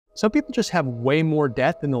Some people just have way more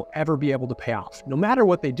debt than they'll ever be able to pay off, no matter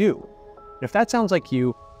what they do. And if that sounds like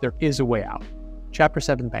you, there is a way out. Chapter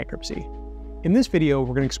 7 Bankruptcy. In this video, we're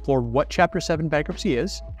going to explore what Chapter 7 Bankruptcy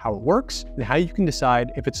is, how it works, and how you can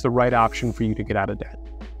decide if it's the right option for you to get out of debt.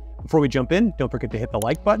 Before we jump in, don't forget to hit the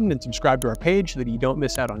like button and subscribe to our page so that you don't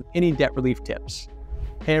miss out on any debt relief tips.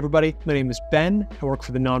 Hey everybody, my name is Ben. I work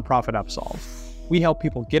for the nonprofit Upsolve. We help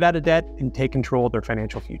people get out of debt and take control of their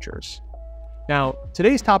financial futures. Now,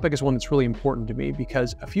 today's topic is one that's really important to me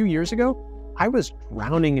because a few years ago, I was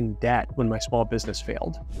drowning in debt when my small business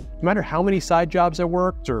failed. No matter how many side jobs I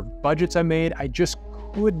worked or budgets I made, I just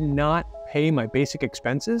could not pay my basic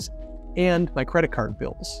expenses and my credit card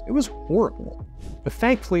bills. It was horrible. But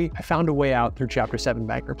thankfully, I found a way out through Chapter 7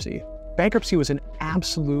 Bankruptcy. Bankruptcy was an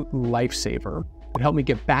absolute lifesaver. It helped me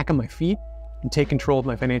get back on my feet and take control of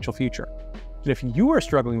my financial future. And if you are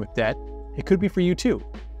struggling with debt, it could be for you too.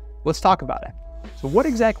 Let's talk about it. So what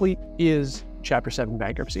exactly is Chapter 7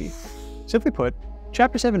 Bankruptcy? Simply put,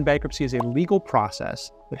 Chapter 7 Bankruptcy is a legal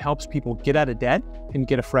process that helps people get out of debt and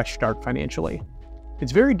get a fresh start financially.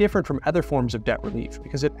 It's very different from other forms of debt relief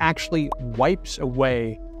because it actually wipes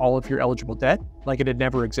away all of your eligible debt like it had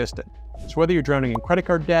never existed. So whether you're drowning in credit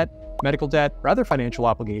card debt, medical debt, or other financial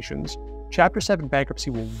obligations, Chapter 7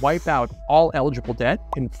 Bankruptcy will wipe out all eligible debt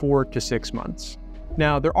in 4 to 6 months.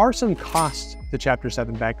 Now, there are some costs to Chapter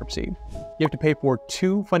 7 Bankruptcy. You have to pay for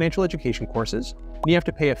 2 financial education courses, and you have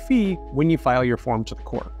to pay a fee when you file your forms with the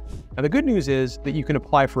court. Now, the good news is that you can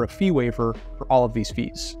apply for a fee waiver for all of these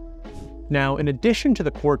fees. Now, in addition to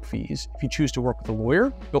the court fees, if you choose to work with a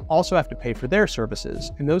lawyer, you'll also have to pay for their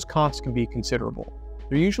services, and those costs can be considerable.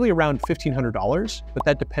 They're usually around $1,500, but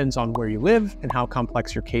that depends on where you live and how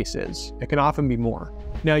complex your case is. It can often be more.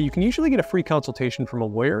 Now, you can usually get a free consultation from a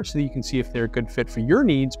lawyer so that you can see if they're a good fit for your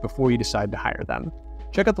needs before you decide to hire them.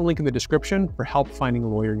 Check out the link in the description for help finding a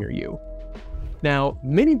lawyer near you. Now,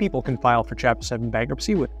 many people can file for Chapter 7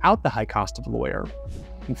 Bankruptcy without the high cost of a lawyer.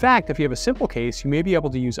 In fact, if you have a simple case, you may be able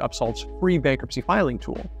to use Upsolve's free bankruptcy filing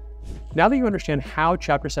tool. Now that you understand how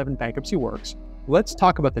Chapter 7 Bankruptcy works, let's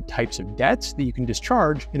talk about the types of debts that you can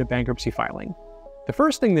discharge in a bankruptcy filing. The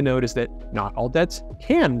first thing to note is that not all debts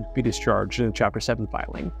can be discharged in a Chapter 7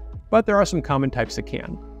 filing, but there are some common types that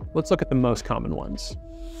can. Let's look at the most common ones: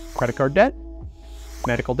 credit card debt,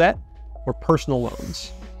 medical debt, or personal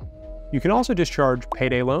loans. You can also discharge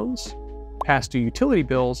payday loans, past due utility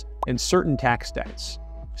bills, and certain tax debts.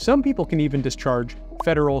 Some people can even discharge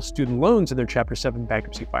federal student loans in their Chapter 7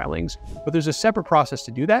 bankruptcy filings, but there's a separate process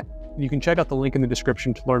to do that, and you can check out the link in the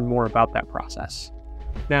description to learn more about that process.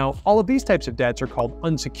 Now, all of these types of debts are called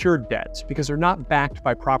unsecured debts because they're not backed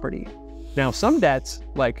by property. Now, some debts,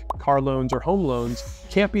 like car loans or home loans,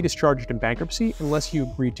 can't be discharged in bankruptcy unless you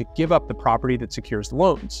agree to give up the property that secures the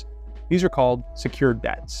loans. These are called secured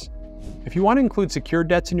debts. If you want to include secured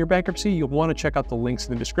debts in your bankruptcy, you'll want to check out the links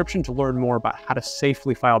in the description to learn more about how to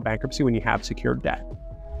safely file bankruptcy when you have secured debt.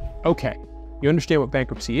 Okay, you understand what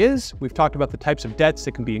bankruptcy is, we've talked about the types of debts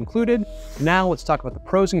that can be included. Now let's talk about the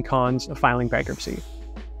pros and cons of filing bankruptcy.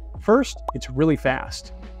 First, it's really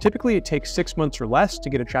fast. Typically, it takes 6 months or less to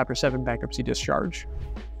get a Chapter 7 bankruptcy discharge.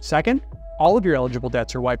 Second, all of your eligible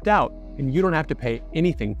debts are wiped out, and you don't have to pay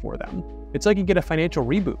anything for them. It's like you get a financial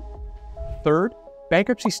reboot. Third,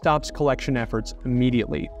 bankruptcy stops collection efforts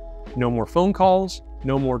immediately. No more phone calls,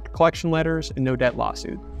 no more collection letters, and no debt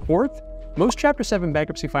lawsuit. Fourth, most Chapter 7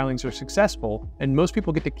 bankruptcy filings are successful, and most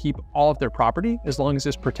people get to keep all of their property as long as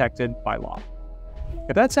it's protected by law.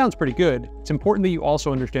 If that sounds pretty good, it's important that you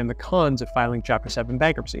also understand the cons of filing Chapter 7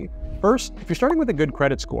 bankruptcy. First, if you're starting with a good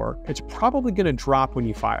credit score, it's probably going to drop when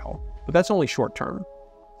you file, but that's only short term.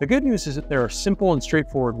 The good news is that there are simple and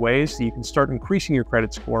straightforward ways that you can start increasing your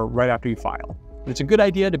credit score right after you file. And it's a good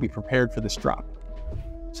idea to be prepared for this drop.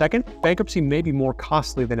 Second, bankruptcy may be more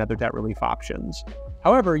costly than other debt relief options.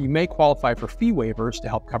 However, you may qualify for fee waivers to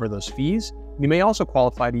help cover those fees. You may also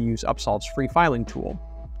qualify to use Upsolve's free filing tool.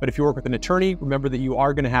 But if you work with an attorney, remember that you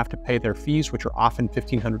are going to have to pay their fees, which are often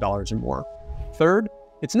 $1,500 or more. Third,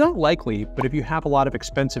 it's not likely, but if you have a lot of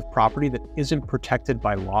expensive property that isn't protected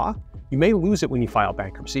by law, you may lose it when you file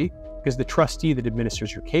bankruptcy because the trustee that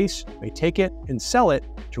administers your case may take it and sell it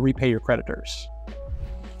to repay your creditors.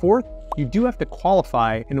 Fourth, you do have to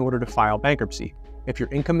qualify in order to file bankruptcy. If your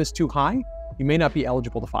income is too high, you may not be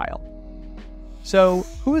eligible to file. So,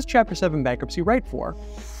 who is Chapter 7 bankruptcy right for?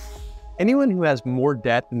 Anyone who has more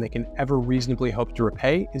debt than they can ever reasonably hope to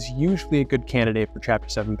repay is usually a good candidate for Chapter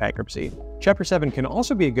 7 bankruptcy. Chapter 7 can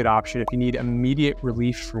also be a good option if you need immediate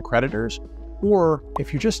relief from creditors, or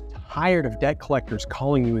if you're just tired of debt collectors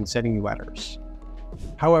calling you and sending you letters.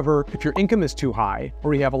 However, if your income is too high,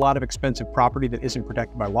 or you have a lot of expensive property that isn't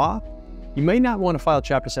protected by law, you may not want to file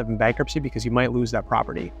Chapter 7 bankruptcy because you might lose that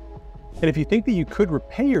property. And if you think that you could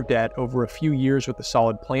repay your debt over a few years with a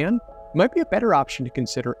solid plan, it might be a better option to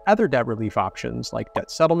consider other debt relief options like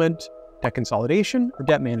debt settlement, debt consolidation, or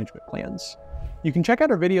debt management plans. You can check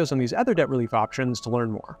out our videos on these other debt relief options to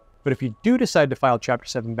learn more. But if you do decide to file Chapter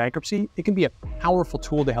 7 bankruptcy, it can be a powerful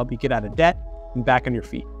tool to help you get out of debt and back on your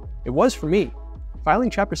feet. It was for me. Filing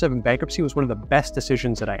Chapter 7 bankruptcy was one of the best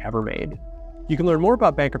decisions that I ever made. You can learn more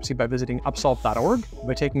about bankruptcy by visiting upsolve.org and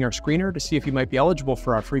by taking our screener to see if you might be eligible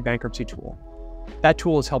for our free bankruptcy tool. That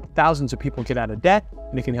tool has helped thousands of people get out of debt,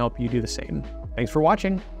 and it can help you do the same. Thanks for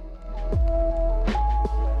watching.